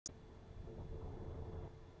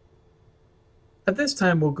At this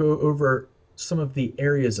time, we'll go over some of the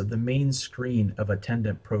areas of the main screen of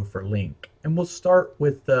Attendant Pro for Lync, and we'll start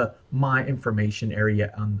with the My Information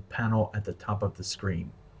area on the panel at the top of the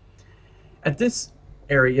screen. At this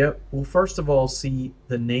area, we'll first of all see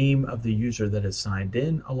the name of the user that is signed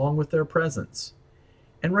in along with their presence.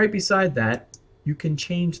 And right beside that, you can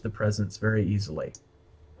change the presence very easily,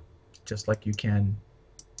 just like you can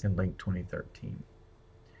in Lync 2013.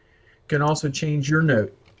 You can also change your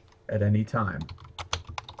note at any time.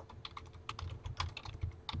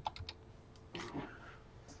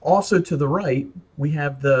 Also to the right, we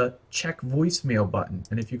have the check voicemail button.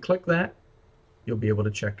 And if you click that, you'll be able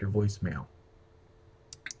to check your voicemail.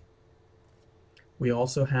 We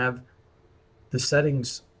also have the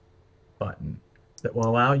settings button that will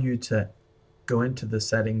allow you to go into the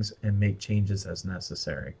settings and make changes as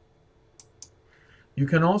necessary. You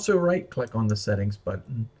can also right-click on the settings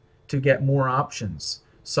button to get more options,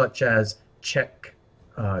 such as check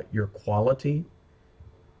your quality.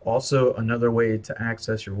 Also, another way to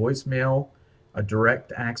access your voicemail, a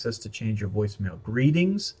direct access to change your voicemail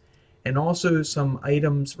greetings, and also some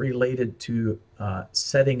items related to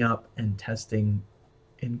setting up and testing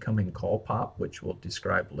incoming call pop, which we'll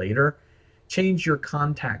describe later. Change your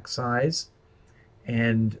contact size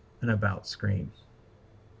and an about screen.